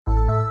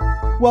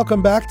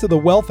Welcome back to the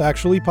Wealth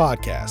Actually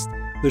podcast,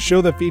 the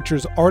show that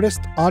features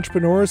artists,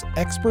 entrepreneurs,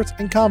 experts,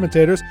 and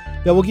commentators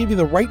that will give you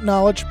the right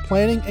knowledge,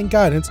 planning, and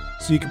guidance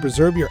so you can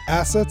preserve your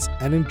assets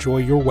and enjoy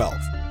your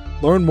wealth.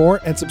 Learn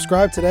more and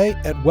subscribe today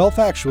at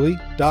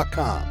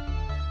wealthactually.com.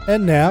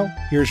 And now,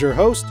 here's your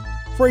host,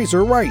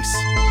 Fraser Rice.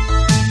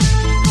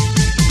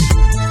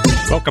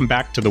 Welcome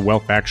back to the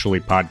Wealth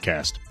Actually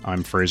podcast.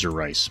 I'm Fraser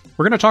Rice.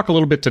 We're going to talk a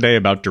little bit today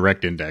about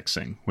direct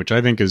indexing, which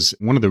I think is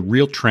one of the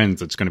real trends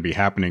that's going to be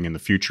happening in the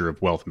future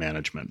of wealth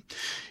management.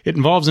 It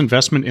involves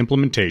investment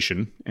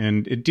implementation,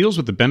 and it deals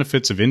with the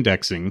benefits of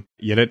indexing,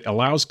 yet it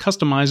allows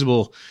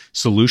customizable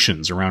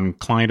solutions around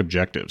client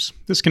objectives.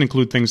 This can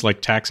include things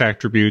like tax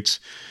attributes,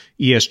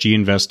 ESG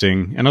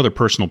investing, and other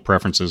personal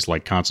preferences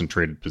like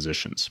concentrated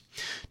positions.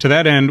 To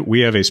that end,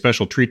 we have a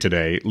special treat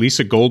today.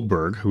 Lisa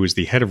Goldberg, who is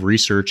the head of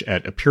research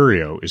at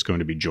Aperio, is going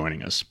to be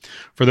joining us.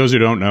 For those who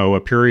don't know,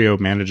 Aperio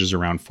manages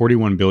around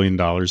 $41 billion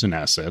in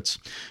assets.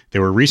 They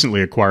were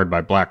recently acquired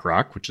by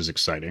BlackRock, which is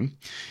exciting.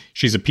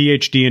 She's a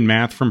PhD in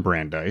math from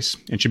Brandeis,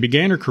 and she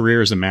began her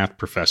career as a math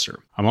professor.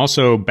 I'm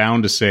also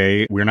bound to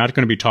say we're not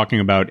going to be talking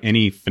about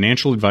any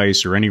financial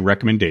advice or any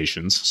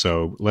recommendations,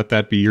 so let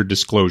that be your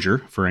disclosure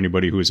for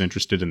anybody who is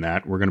interested in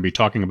that. We're going to be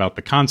talking about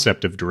the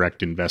concept of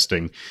direct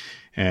investing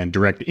and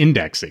direct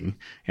indexing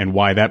and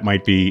why that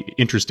might be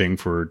interesting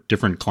for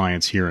different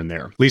clients here and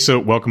there. Lisa,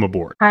 welcome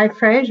aboard. Hi,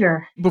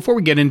 Fraser. Before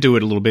we get into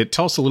it a little bit,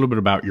 tell us a little bit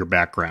about your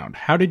background.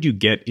 How did you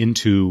get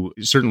into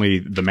certainly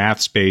the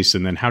math space,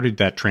 and then how did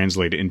that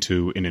translate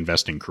into an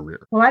investing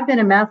career? Well, I've been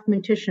a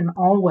mathematician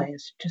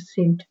always. It just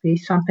seemed to be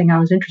something I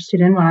was interested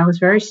in when I was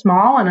very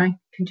small, and I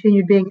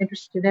continued being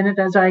interested in it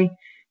as I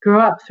grew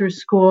up through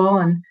school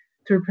and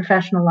through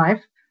professional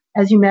life.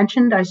 As you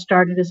mentioned, I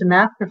started as a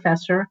math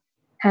professor.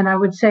 And I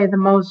would say the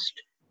most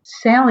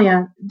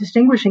salient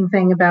distinguishing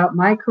thing about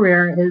my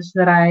career is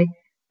that I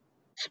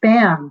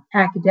span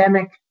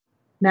academic,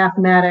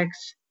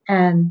 mathematics,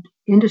 and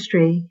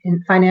industry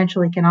in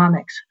financial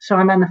economics. So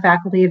I'm on the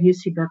faculty of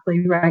UC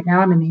Berkeley right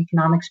now. I'm in the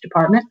economics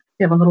department.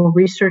 We have a little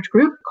research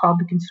group called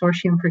the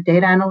Consortium for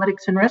Data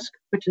Analytics and Risk,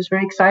 which is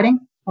very exciting.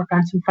 Work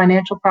on some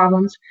financial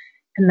problems.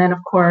 And then, of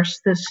course,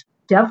 this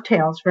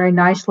dovetails very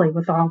nicely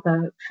with all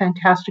the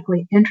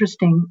fantastically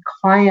interesting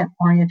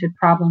client-oriented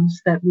problems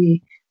that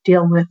we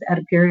deal with at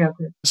Aperio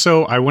Group.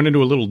 So I went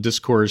into a little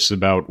discourse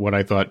about what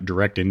I thought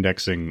direct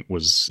indexing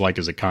was like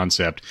as a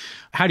concept.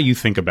 How do you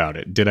think about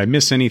it? Did I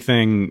miss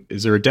anything?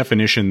 Is there a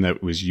definition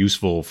that was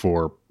useful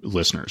for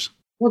listeners?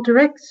 Well,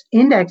 direct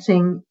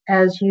indexing,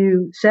 as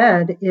you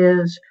said,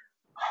 is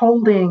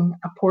holding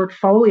a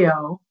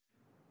portfolio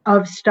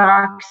of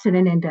stocks in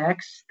an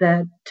index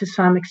that to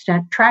some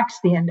extent tracks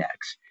the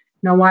index.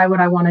 Now, why would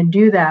I want to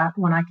do that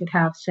when I could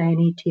have, say, an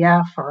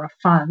ETF or a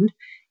fund?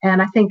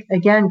 And I think,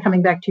 again,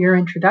 coming back to your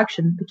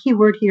introduction, the key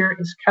word here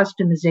is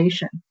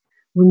customization.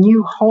 When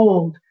you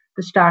hold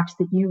the stocks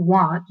that you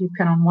want, you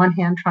can, on one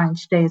hand, try and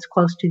stay as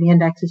close to the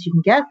index as you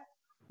can get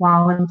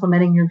while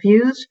implementing your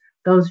views.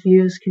 Those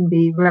views can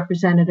be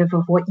representative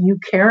of what you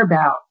care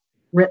about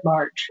writ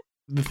large.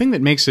 The thing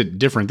that makes it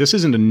different, this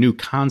isn't a new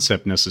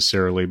concept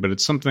necessarily, but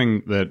it's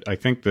something that I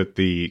think that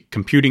the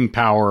computing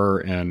power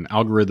and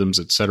algorithms,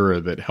 et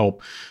cetera, that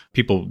help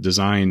people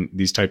design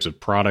these types of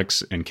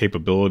products and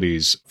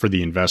capabilities for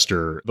the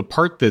investor. The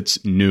part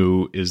that's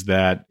new is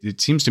that it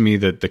seems to me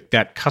that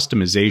that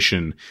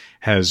customization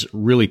has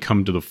really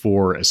come to the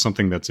fore as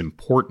something that's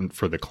important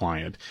for the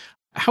client.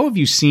 How have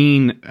you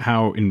seen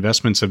how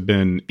investments have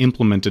been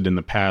implemented in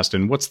the past,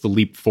 and what's the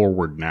leap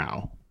forward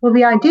now? Well,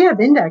 the idea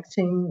of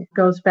indexing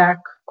goes back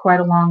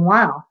quite a long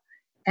while,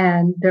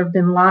 and there have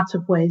been lots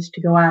of ways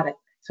to go at it.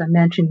 So I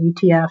mentioned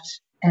ETFs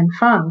and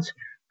funds.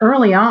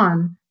 Early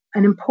on,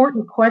 an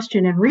important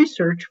question in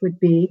research would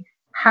be,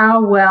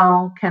 how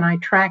well can I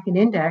track an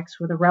index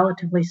with a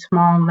relatively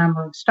small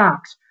number of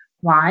stocks?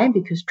 Why?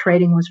 Because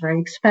trading was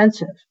very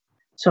expensive.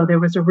 So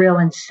there was a real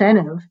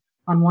incentive,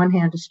 on one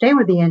hand, to stay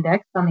with the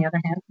index, on the other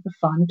hand, for the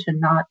fund to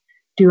not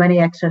do any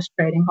excess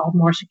trading, hold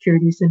more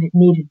securities than it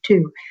needed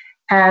to.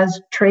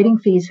 As trading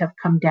fees have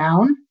come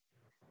down,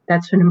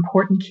 that's an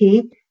important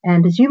key.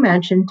 And as you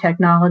mentioned,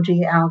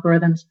 technology,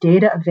 algorithms,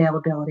 data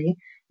availability.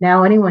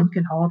 Now anyone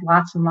can hold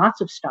lots and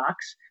lots of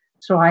stocks.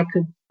 So I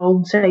could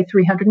hold, say,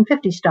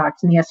 350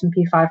 stocks in the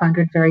S&P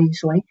 500 very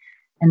easily.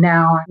 And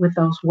now with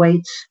those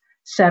weights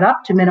set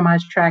up to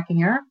minimize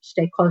tracking error,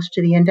 stay close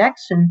to the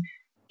index, and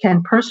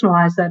can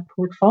personalize that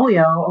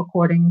portfolio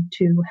according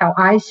to how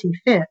I see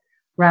fit,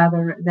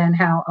 rather than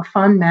how a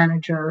fund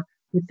manager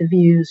with the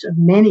views of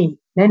many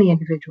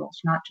individuals,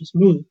 not just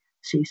me,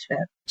 sees fit.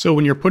 So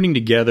when you're putting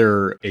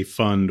together a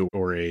fund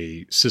or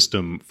a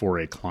system for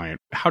a client,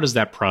 how does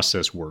that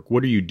process work?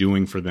 What are you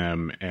doing for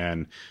them?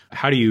 And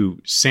how do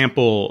you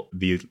sample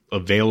the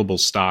available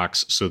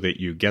stocks so that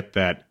you get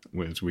that,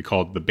 as we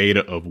call it, the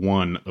beta of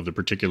one of the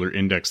particular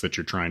index that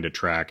you're trying to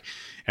track,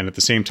 and at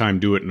the same time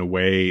do it in a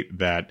way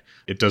that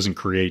it doesn't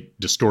create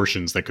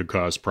distortions that could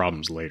cause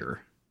problems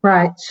later?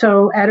 Right.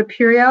 So at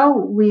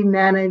Aperio, we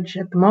manage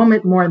at the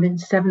moment more than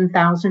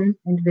 7,000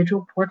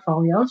 individual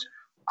portfolios,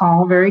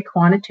 all very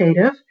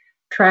quantitative.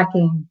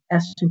 tracking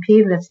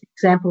S&P. That's the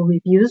example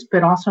we've used,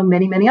 but also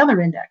many, many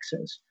other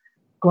indexes,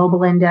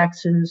 global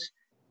indexes,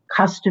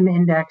 custom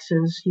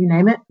indexes, you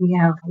name it. We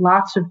have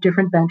lots of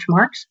different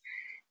benchmarks,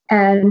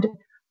 and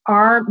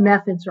our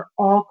methods are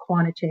all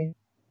quantitative.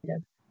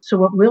 So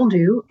what we'll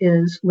do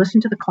is listen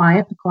to the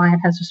client. The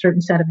client has a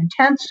certain set of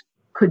intents,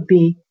 could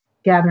be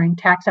gathering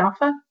tax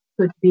alpha,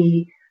 could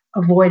be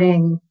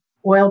avoiding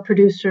oil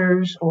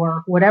producers,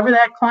 or whatever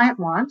that client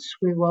wants.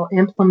 We will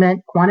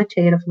implement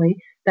quantitatively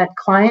that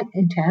client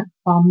intent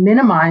while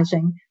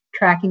minimizing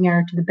tracking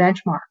error to the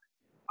benchmark.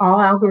 All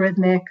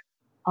algorithmic,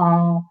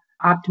 all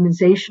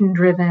optimization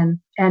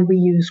driven, and we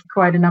use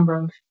quite a number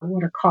of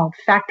what are called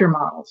factor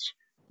models,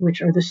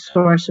 which are the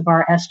source of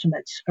our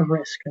estimates of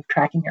risk of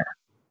tracking error.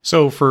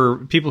 So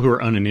for people who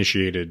are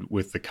uninitiated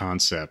with the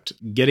concept,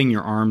 getting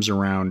your arms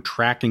around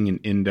tracking an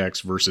index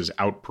versus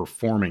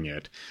outperforming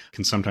it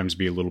can sometimes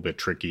be a little bit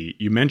tricky.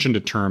 You mentioned a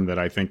term that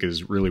I think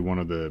is really one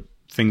of the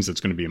things that's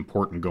going to be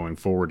important going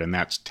forward, and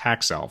that's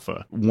tax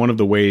alpha. One of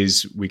the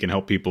ways we can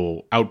help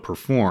people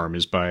outperform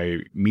is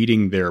by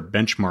meeting their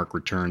benchmark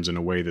returns in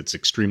a way that's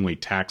extremely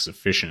tax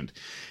efficient.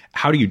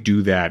 How do you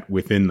do that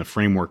within the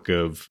framework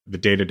of the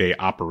day-to-day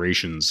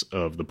operations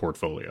of the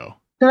portfolio?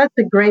 So that's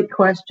a great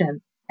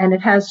question. And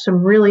it has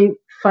some really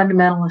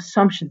fundamental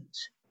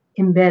assumptions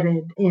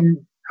embedded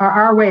in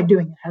our way of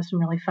doing it, has some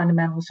really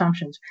fundamental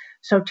assumptions.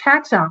 So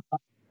tax alpha,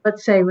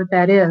 let's say what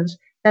that is,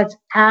 that's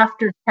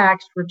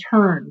after-tax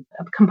return,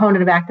 a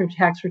component of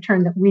after-tax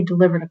return that we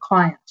deliver to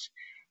clients.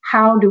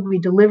 How do we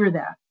deliver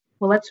that?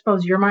 Well, let's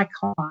suppose you're my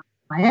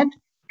client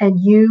and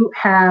you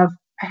have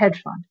a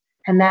hedge fund,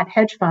 and that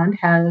hedge fund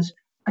has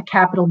a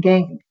capital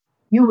gain.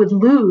 You would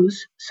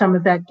lose some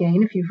of that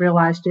gain if you've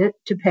realized it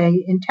to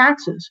pay in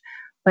taxes.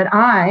 But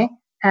I,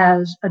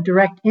 as a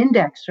direct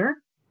indexer,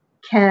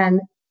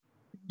 can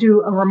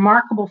do a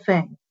remarkable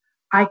thing.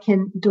 I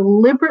can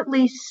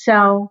deliberately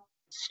sell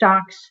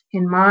stocks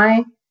in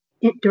my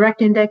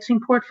direct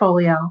indexing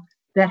portfolio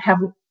that have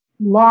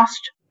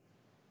lost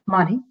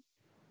money,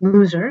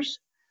 losers,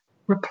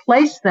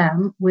 replace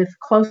them with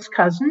close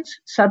cousins,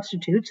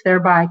 substitutes,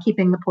 thereby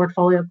keeping the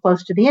portfolio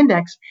close to the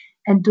index,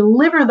 and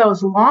deliver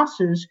those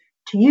losses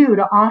to you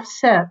to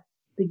offset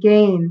the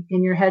gain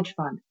in your hedge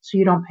fund so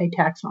you don't pay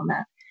tax on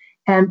that.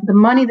 And the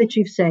money that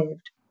you've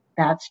saved,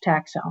 that's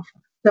tax alpha.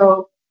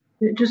 So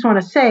I just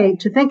want to say,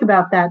 to think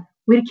about that,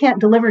 we can't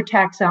deliver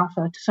tax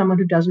alpha to someone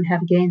who doesn't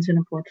have gains in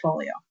a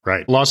portfolio.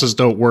 Right. Losses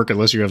don't work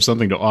unless you have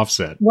something to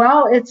offset.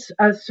 Well, it's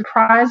a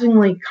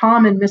surprisingly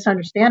common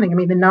misunderstanding. I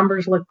mean, the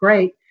numbers look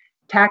great.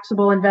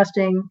 Taxable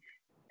investing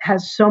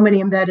has so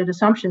many embedded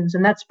assumptions,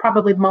 and that's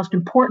probably the most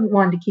important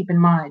one to keep in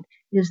mind,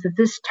 is that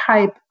this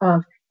type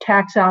of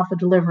tax alpha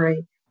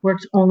delivery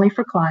works only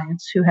for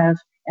clients who have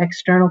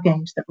external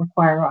gains that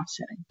require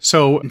offsetting.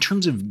 So in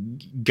terms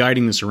of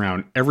guiding this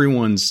around,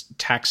 everyone's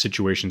tax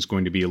situation is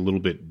going to be a little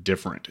bit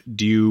different.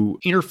 Do you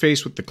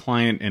interface with the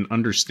client and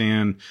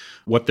understand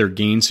what their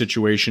gain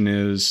situation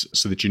is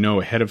so that you know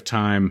ahead of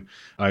time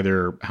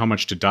either how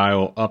much to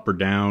dial up or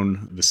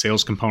down the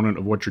sales component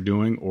of what you're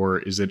doing, or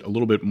is it a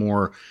little bit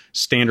more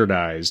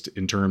standardized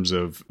in terms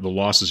of the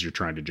losses you're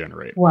trying to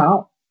generate?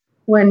 Well,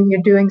 when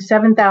you're doing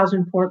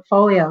 7,000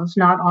 portfolios,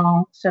 not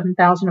all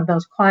 7,000 of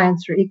those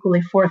clients are equally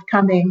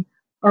forthcoming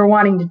or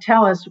wanting to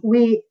tell us.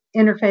 We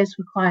interface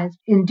with clients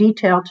in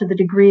detail to the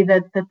degree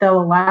that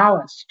they'll allow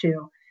us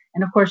to.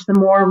 And of course, the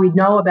more we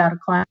know about a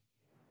client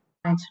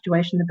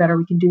situation, the better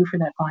we can do for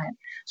that client.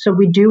 So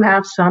we do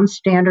have some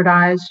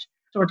standardized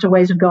sorts of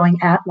ways of going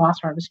at loss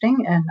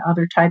harvesting and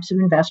other types of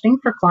investing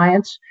for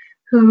clients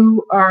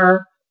who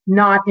are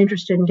not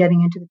interested in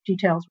getting into the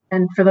details.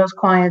 And for those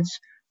clients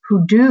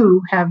who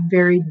do have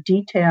very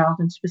detailed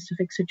and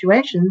specific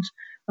situations,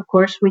 of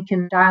course, we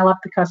can dial up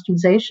the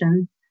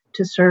customization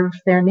to serve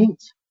their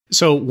needs.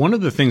 So one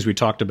of the things we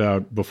talked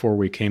about before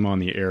we came on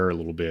the air a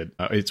little bit,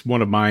 it's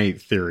one of my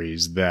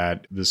theories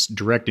that this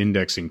direct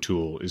indexing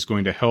tool is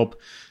going to help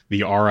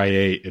the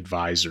RIA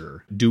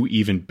advisor do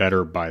even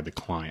better by the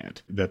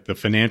client, that the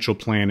financial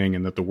planning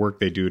and that the work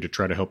they do to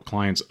try to help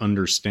clients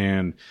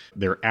understand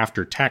their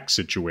after-tax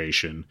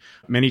situation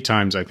many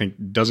times I think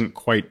doesn't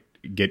quite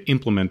get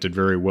implemented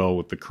very well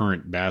with the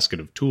current basket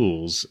of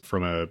tools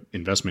from an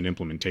investment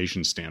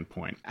implementation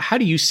standpoint. How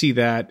do you see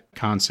that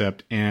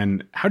concept,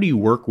 and how do you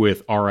work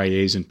with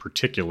RIAs in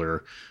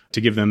particular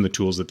to give them the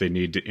tools that they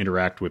need to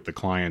interact with the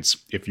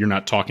clients if you're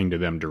not talking to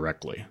them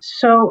directly?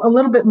 So a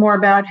little bit more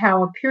about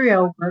how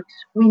Aperio works.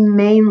 We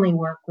mainly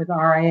work with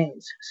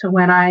RIAs. So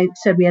when I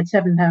said we had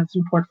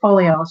 7,000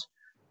 portfolios,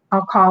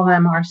 I'll call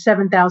them our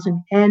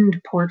 7,000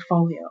 end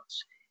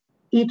portfolios.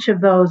 Each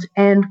of those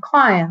end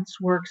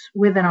clients works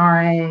with an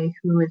RIA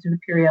who is an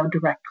Aperio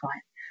direct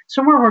client.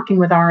 So we're working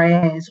with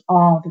RIAs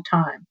all the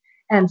time.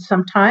 And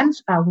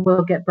sometimes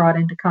we'll get brought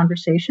into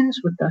conversations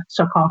with the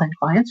so-called end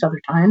clients.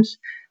 Other times,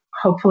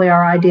 hopefully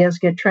our ideas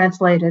get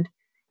translated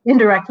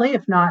indirectly,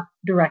 if not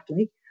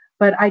directly.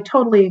 But I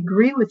totally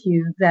agree with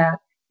you that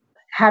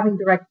having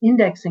direct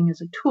indexing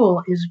as a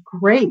tool is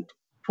great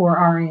for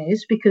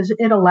RIAs because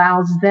it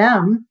allows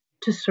them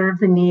to serve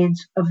the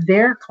needs of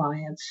their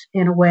clients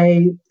in a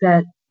way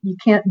that you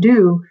can't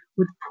do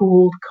with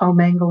pooled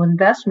commingled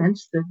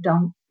investments that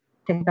don't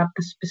take up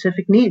the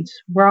specific needs.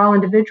 We're all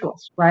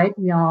individuals, right?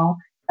 We all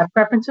have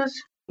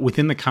preferences.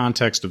 Within the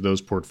context of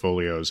those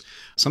portfolios,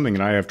 something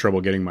that I have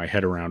trouble getting my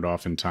head around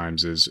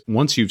oftentimes is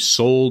once you've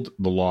sold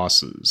the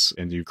losses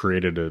and you've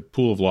created a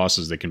pool of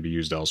losses that can be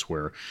used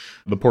elsewhere,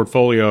 the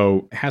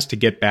portfolio has to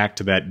get back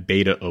to that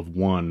beta of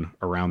 1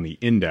 around the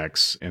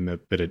index and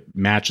that it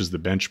matches the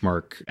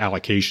benchmark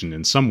allocation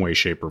in some way,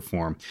 shape, or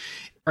form.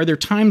 Are there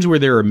times where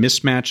there are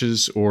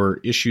mismatches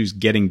or issues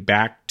getting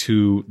back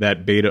to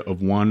that beta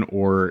of 1,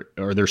 or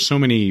are there so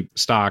many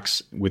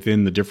stocks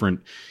within the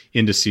different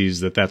indices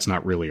that that's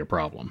not really a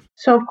problem?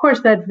 So, of course,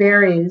 that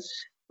varies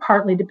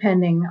partly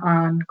depending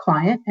on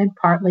client and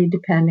partly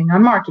depending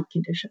on market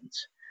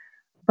conditions.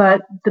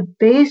 But the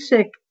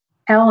basic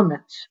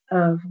elements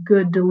of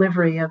good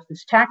delivery of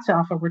this tax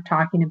alpha we're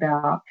talking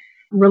about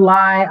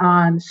rely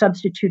on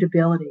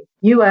substitutability.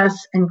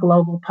 U.S. and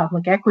global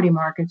public equity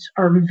markets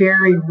are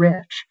very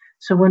rich.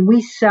 So when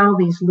we sell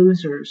these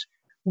losers,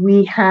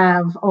 we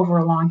have, over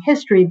a long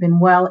history, been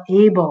well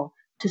able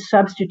to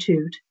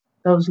substitute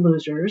those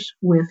losers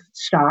with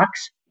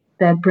stocks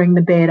that bring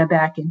the beta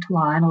back into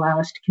line, allow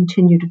us to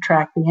continue to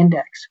track the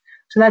index.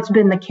 So that's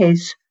been the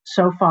case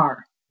so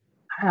far.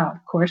 Of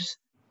course,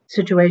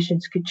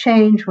 situations could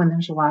change when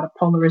there's a lot of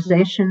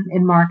polarization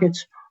in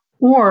markets,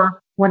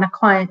 or when a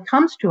client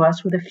comes to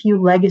us with a few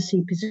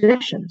legacy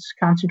positions,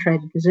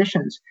 concentrated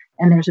positions,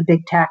 and there's a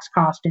big tax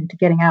cost into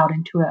getting out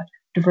into a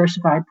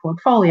diversified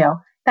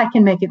portfolio, that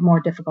can make it more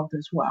difficult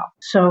as well.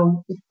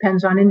 So it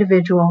depends on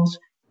individuals,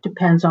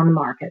 depends on the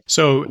market.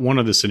 So one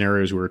of the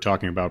scenarios we were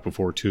talking about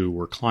before too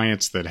were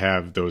clients that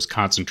have those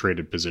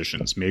concentrated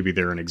positions. Maybe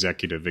they're an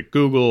executive at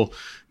Google.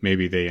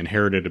 Maybe they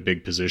inherited a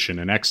big position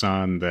in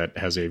Exxon that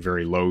has a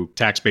very low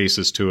tax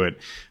basis to it.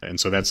 And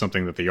so that's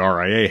something that the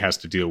RIA has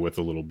to deal with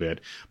a little bit.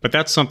 But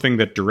that's something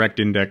that direct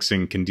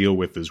indexing can deal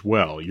with as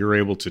well. You're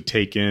able to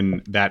take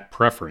in that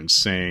preference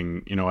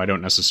saying, I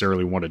don't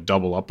necessarily want to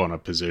double up on a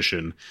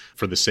position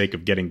for the sake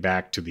of getting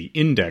back to the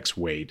index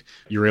weight.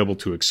 You're able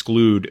to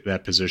exclude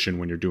that position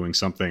when you're doing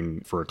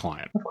something for a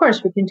client. Of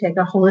course, we can take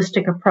a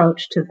holistic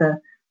approach to the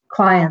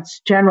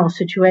client's general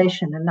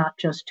situation and not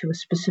just to a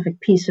specific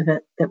piece of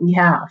it that we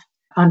have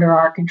under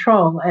our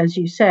control, as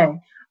you say.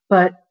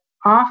 But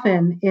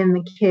often in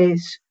the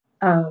case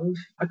of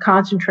a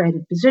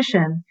concentrated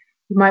position,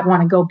 you might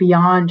want to go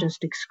beyond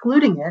just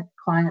excluding it.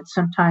 Clients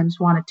sometimes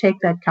want to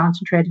take that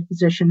concentrated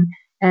position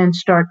and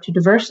start to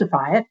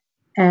diversify it.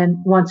 And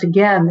once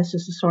again, this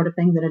is the sort of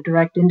thing that a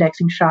direct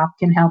indexing shop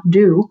can help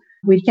do.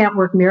 We can't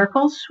work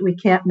miracles. We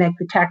can't make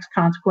the tax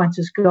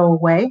consequences go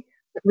away.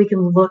 But we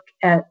can look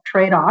at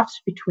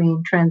trade-offs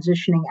between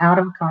transitioning out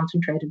of a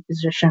concentrated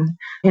position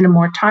in a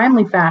more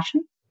timely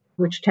fashion,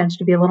 which tends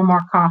to be a little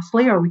more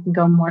costly, or we can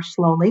go more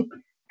slowly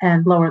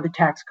and lower the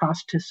tax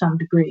cost to some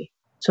degree.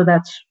 So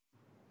that's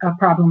a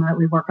problem that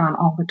we work on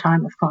all the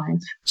time with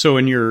clients. So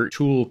in your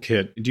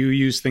toolkit, do you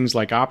use things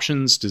like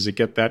options? Does it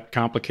get that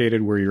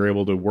complicated where you're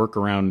able to work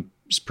around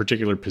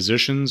particular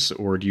positions,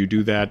 or do you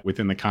do that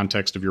within the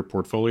context of your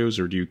portfolios,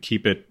 or do you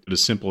keep it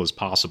as simple as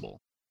possible?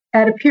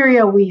 At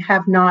Aperio, we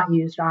have not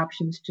used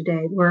options to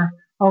date. We're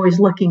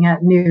always looking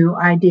at new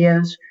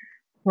ideas.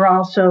 We're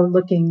also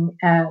looking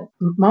at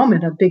the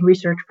moment, a big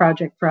research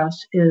project for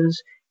us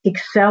is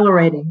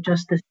accelerating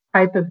just this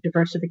type of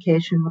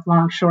diversification with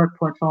long-short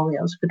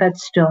portfolios, but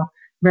that's still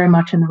very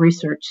much in the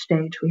research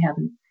stage. We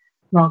haven't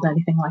rolled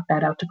anything like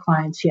that out to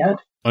clients yet.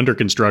 Under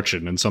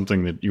construction, and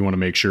something that you want to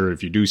make sure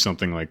if you do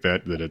something like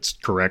that, that it's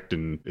correct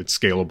and it's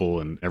scalable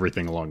and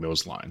everything along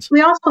those lines.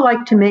 We also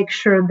like to make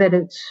sure that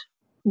it's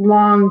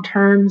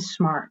long-term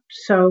smart.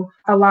 So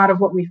a lot of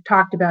what we've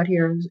talked about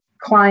here is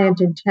client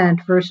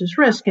intent versus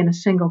risk in a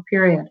single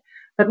period.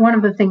 But one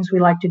of the things we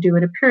like to do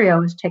at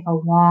Aperio is take a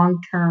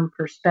long-term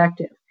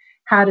perspective.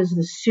 How does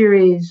the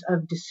series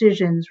of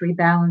decisions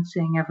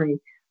rebalancing every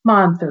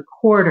month or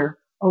quarter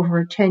over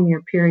a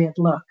 10-year period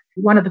look?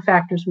 One of the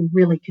factors we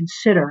really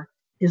consider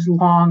is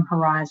long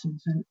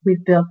horizons. And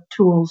we've built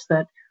tools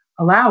that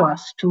allow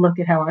us to look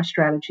at how our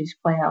strategies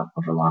play out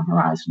over long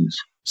horizons.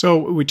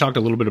 So we talked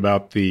a little bit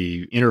about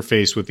the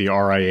interface with the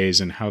RIAs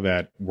and how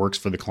that works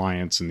for the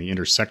clients and the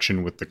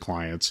intersection with the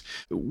clients.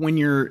 When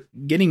you're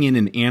getting in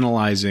and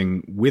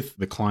analyzing with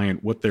the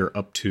client what they're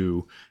up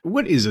to,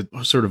 what is a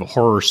sort of a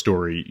horror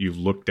story you've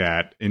looked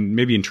at, and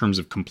maybe in terms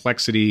of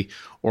complexity,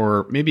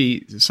 or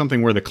maybe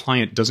something where the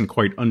client doesn't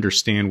quite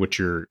understand what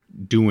you're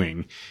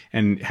doing?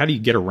 And how do you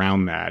get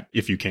around that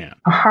if you can?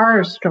 A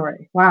horror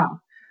story. Wow.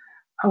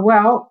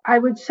 Well, I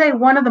would say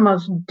one of the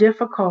most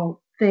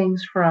difficult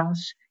things for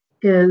us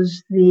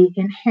is the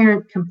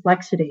inherent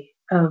complexity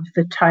of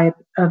the type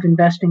of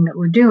investing that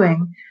we're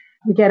doing.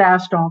 We get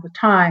asked all the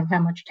time, how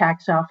much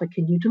tax alpha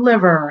can you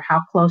deliver? Or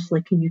how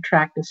closely can you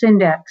track this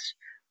index?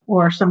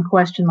 Or some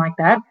question like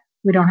that.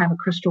 We don't have a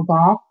crystal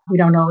ball. We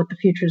don't know what the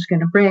future is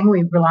going to bring.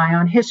 We rely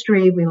on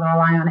history. We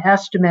rely on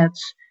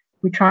estimates.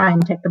 We try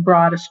and take the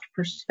broadest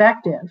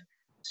perspective.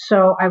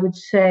 So I would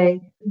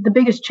say the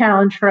biggest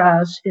challenge for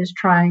us is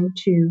trying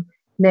to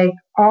make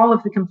all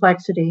of the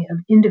complexity of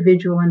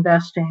individual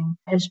investing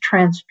as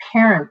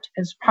transparent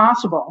as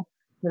possible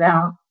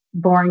without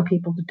boring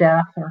people to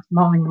death or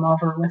mulling them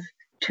over with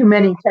too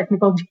many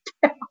technical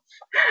details.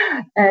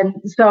 And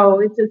so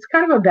it's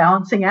kind of a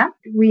balancing act.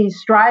 We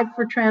strive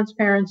for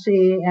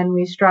transparency and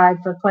we strive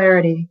for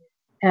clarity,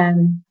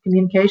 and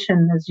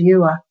communication, as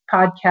you, a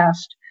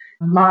podcast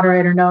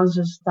moderator, knows,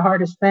 is the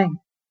hardest thing.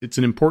 It's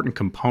an important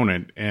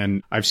component.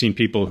 And I've seen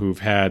people who've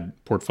had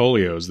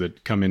portfolios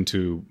that come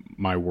into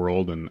my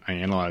world and I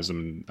analyze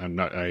them.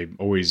 I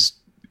always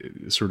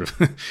sort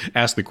of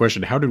ask the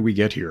question, how did we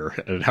get here?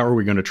 And how are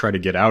we going to try to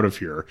get out of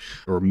here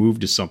or move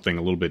to something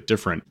a little bit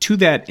different? To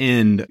that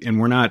end, and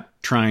we're not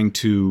trying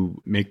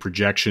to make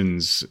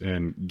projections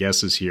and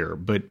guesses here,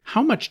 but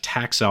how much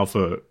tax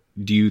alpha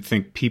do you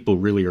think people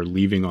really are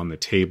leaving on the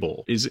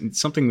table? Is it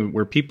something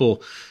where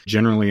people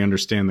generally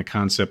understand the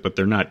concept, but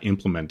they're not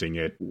implementing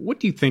it? What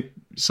do you think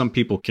some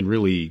people can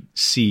really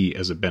see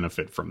as a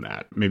benefit from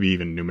that? Maybe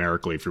even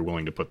numerically, if you're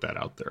willing to put that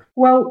out there.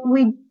 Well,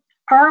 we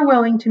are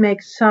willing to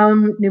make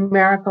some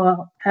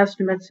numerical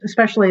estimates,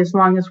 especially as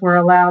long as we're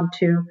allowed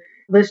to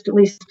list at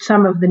least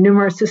some of the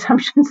numerous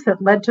assumptions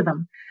that led to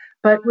them.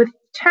 But with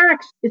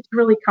tax, it's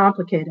really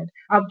complicated.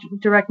 I'll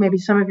direct maybe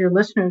some of your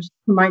listeners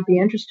who might be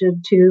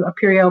interested to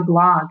Apereo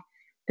blog.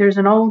 There's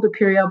an old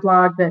Apereo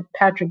blog that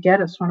Patrick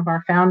Geddes, one of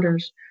our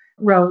founders,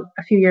 wrote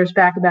a few years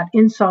back about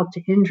insult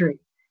to injury.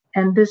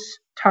 And this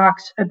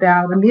talks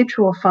about a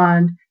mutual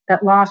fund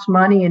that lost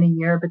money in a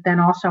year, but then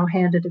also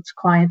handed its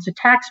clients a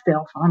tax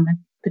bill on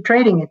the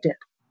trading it did.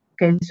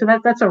 Okay, so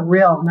that's a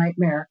real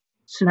nightmare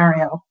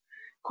scenario.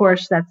 Of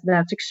course,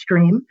 that's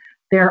extreme.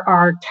 There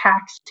are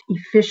tax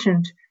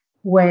efficient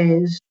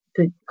ways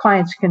that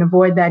clients can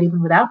avoid that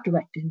even without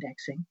direct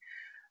indexing.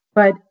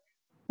 But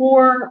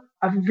for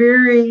a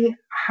very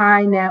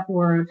high net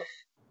worth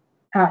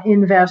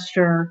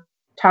investor,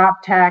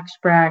 top tax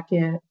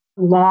bracket,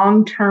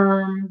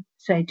 long-term,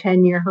 say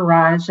 10-year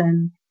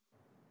horizon,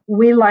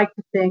 we like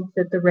to think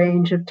that the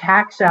range of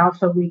tax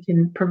alpha we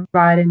can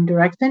provide in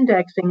direct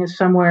indexing is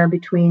somewhere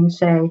between,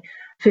 say,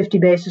 50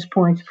 basis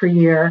points per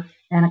year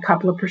and a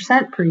couple of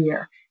 % per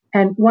year.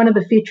 And one of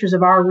the features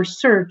of our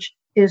research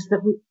is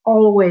that we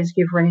always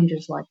give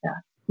ranges like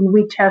that. When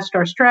we test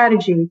our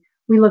strategy,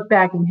 we look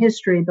back in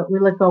history, but we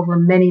look over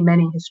many,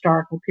 many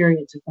historical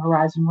periods of the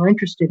horizon we're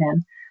interested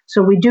in.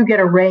 So we do get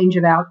a range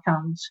of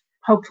outcomes,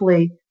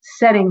 hopefully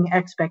setting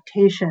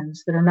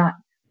expectations that are not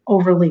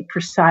overly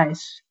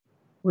precise,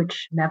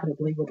 which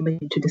inevitably would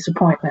lead to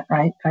disappointment,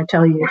 right? If I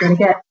tell you you're going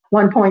to get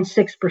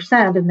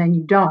 1.6% and then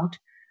you don't,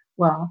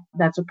 well,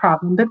 that's a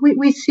problem. But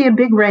we see a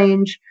big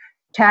range.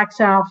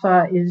 Tax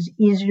alpha is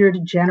easier to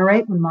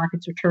generate when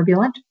markets are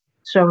turbulent.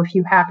 So if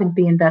you happen to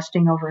be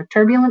investing over a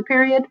turbulent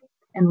period,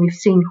 and we've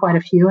seen quite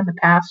a few in the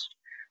past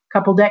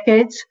couple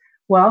decades,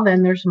 well,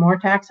 then there's more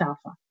tax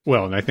alpha.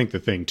 Well, and I think the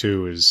thing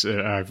too is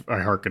I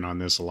hearken on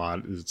this a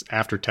lot. It's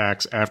after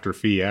tax, after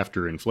fee,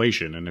 after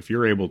inflation. And if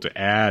you're able to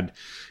add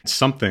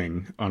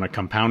something on a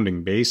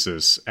compounding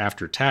basis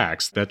after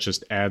tax, that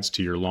just adds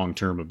to your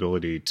long-term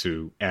ability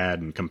to add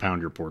and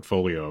compound your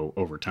portfolio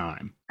over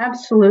time.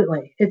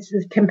 Absolutely.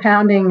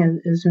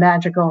 Compounding is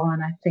magical,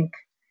 and I think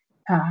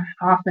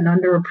often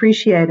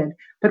underappreciated.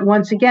 But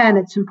once again,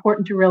 it's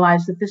important to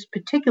realize that this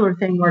particular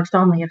thing works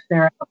only if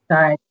there are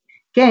upside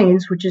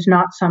gains, which is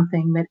not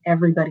something that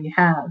everybody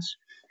has.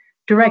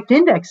 Direct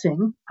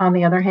indexing, on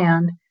the other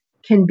hand,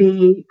 can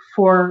be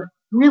for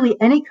really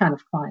any kind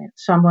of client,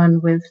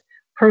 someone with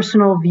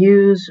personal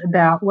views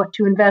about what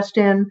to invest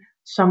in,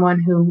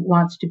 someone who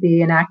wants to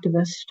be an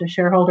activist, a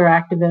shareholder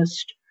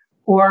activist,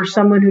 or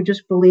someone who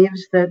just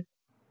believes that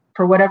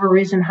for whatever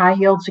reason, high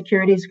yield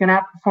securities are going to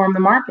outperform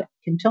the market,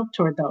 can tilt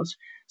toward those.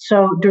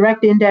 So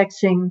direct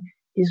indexing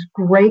is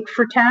great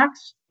for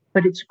tax,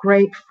 but it's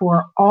great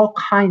for all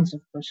kinds of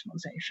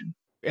personalization.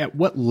 At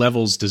what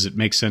levels does it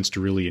make sense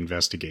to really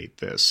investigate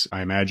this?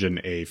 I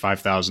imagine a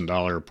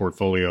 $5,000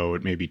 portfolio,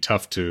 it may be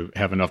tough to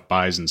have enough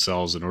buys and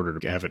sells in order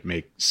to have it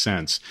make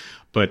sense.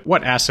 But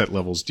what asset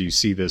levels do you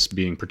see this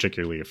being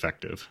particularly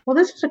effective? Well,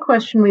 this is a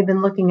question we've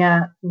been looking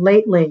at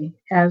lately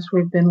as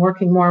we've been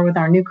working more with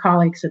our new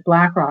colleagues at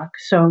BlackRock.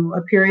 So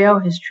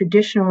Apereo has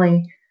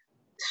traditionally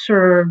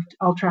served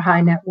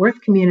ultra-high net worth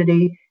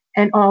community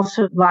and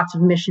also lots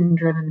of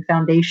mission-driven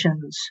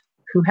foundations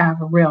who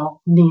have a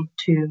real need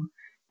to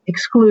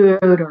exclude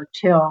or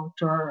tilt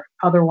or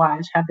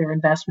otherwise have their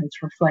investments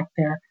reflect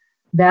their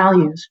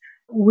values.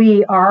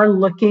 We are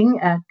looking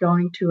at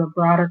going to a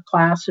broader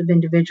class of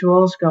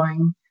individuals,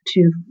 going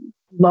to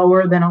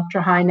lower than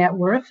ultra high net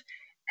worth.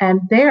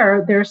 And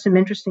there are some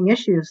interesting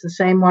issues. The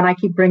same one I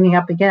keep bringing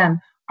up again.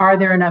 Are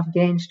there enough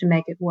gains to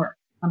make it work?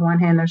 On one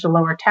hand, there's a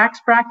lower tax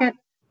bracket,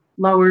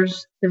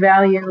 lowers the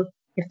value.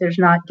 If there's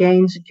not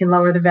gains, it can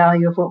lower the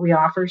value of what we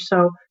offer.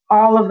 So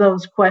all of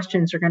those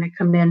questions are going to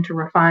come into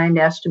refined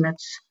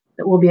estimates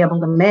that we'll be able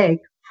to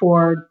make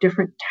for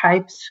different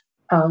types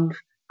of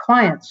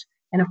clients.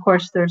 And of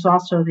course, there's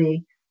also the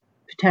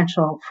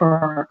potential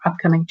for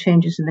upcoming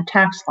changes in the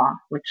tax law,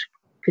 which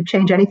could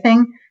change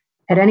anything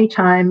at any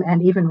time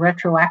and even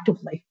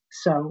retroactively.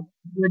 So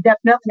we're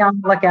definitely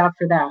on the lookout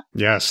for that.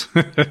 Yes.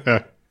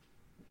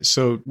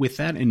 So with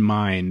that in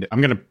mind, I'm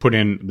going to put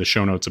in the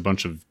show notes a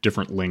bunch of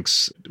different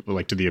links,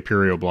 like to the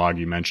Apereo blog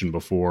you mentioned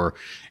before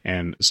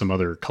and some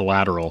other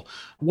collateral.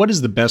 What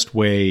is the best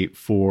way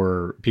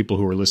for people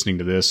who are listening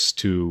to this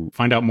to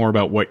find out more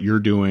about what you're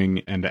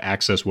doing and to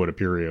access what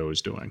Apereo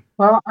is doing?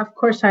 Well, of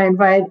course, I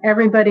invite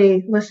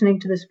everybody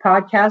listening to this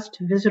podcast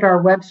to visit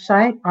our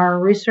website. Our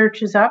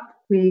research is up.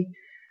 We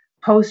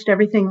post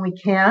everything we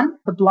can.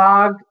 The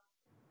blog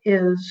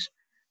is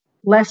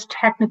less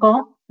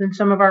technical than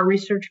some of our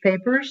research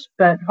papers,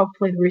 but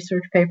hopefully the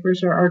research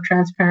papers are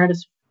transparent,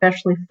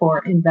 especially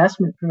for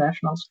investment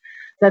professionals.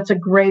 That's a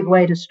great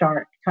way to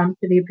start. Come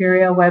to the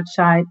Apereo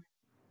website,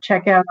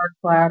 check out our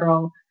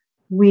collateral.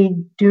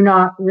 We do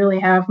not really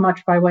have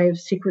much by way of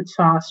secret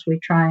sauce. We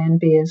try and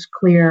be as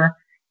clear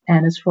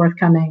and as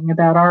forthcoming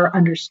about our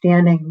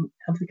understanding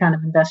of the kind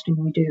of investing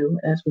we do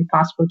as we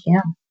possibly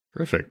can.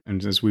 Perfect.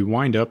 And as we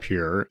wind up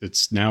here,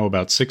 it's now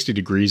about 60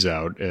 degrees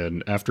out.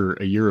 And after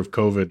a year of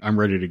COVID, I'm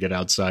ready to get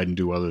outside and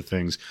do other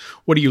things.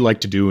 What do you like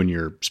to do in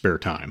your spare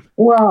time?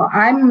 Well,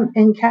 I'm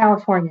in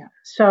California.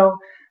 So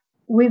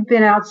we've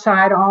been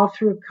outside all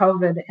through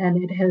COVID,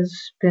 and it has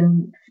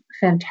been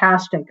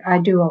fantastic. I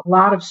do a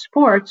lot of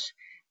sports,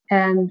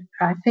 and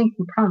I think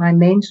probably my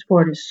main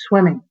sport is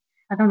swimming.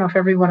 I don't know if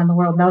everyone in the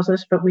world knows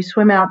this, but we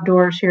swim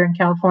outdoors here in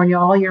California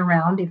all year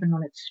round, even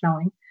when it's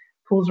snowing.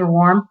 Pools are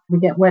warm. We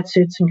get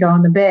wetsuits and go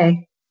in the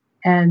bay.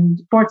 And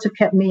sports have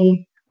kept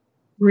me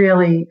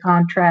really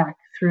on track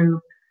through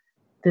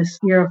this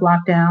year of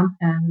lockdown,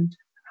 and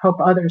hope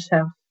others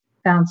have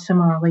found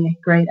similarly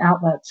great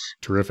outlets.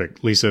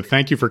 Terrific. Lisa,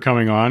 thank you for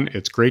coming on.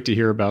 It's great to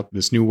hear about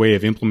this new way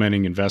of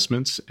implementing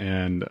investments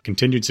and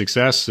continued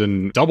success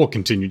and double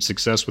continued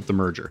success with the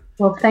merger.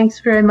 Well,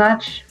 thanks very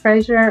much,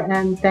 Fraser,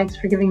 and thanks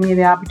for giving me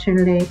the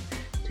opportunity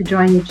to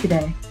join you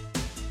today.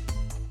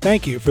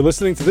 Thank you for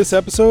listening to this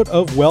episode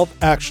of Wealth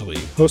Actually,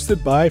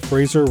 hosted by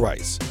Fraser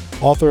Rice,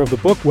 author of the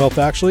book Wealth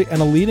Actually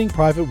and a leading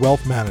private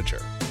wealth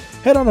manager.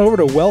 Head on over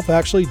to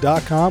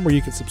wealthactually.com where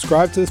you can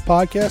subscribe to this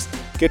podcast,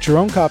 get your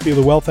own copy of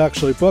the Wealth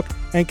Actually book,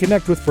 and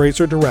connect with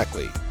Fraser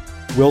directly.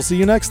 We'll see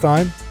you next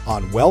time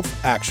on Wealth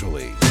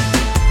Actually.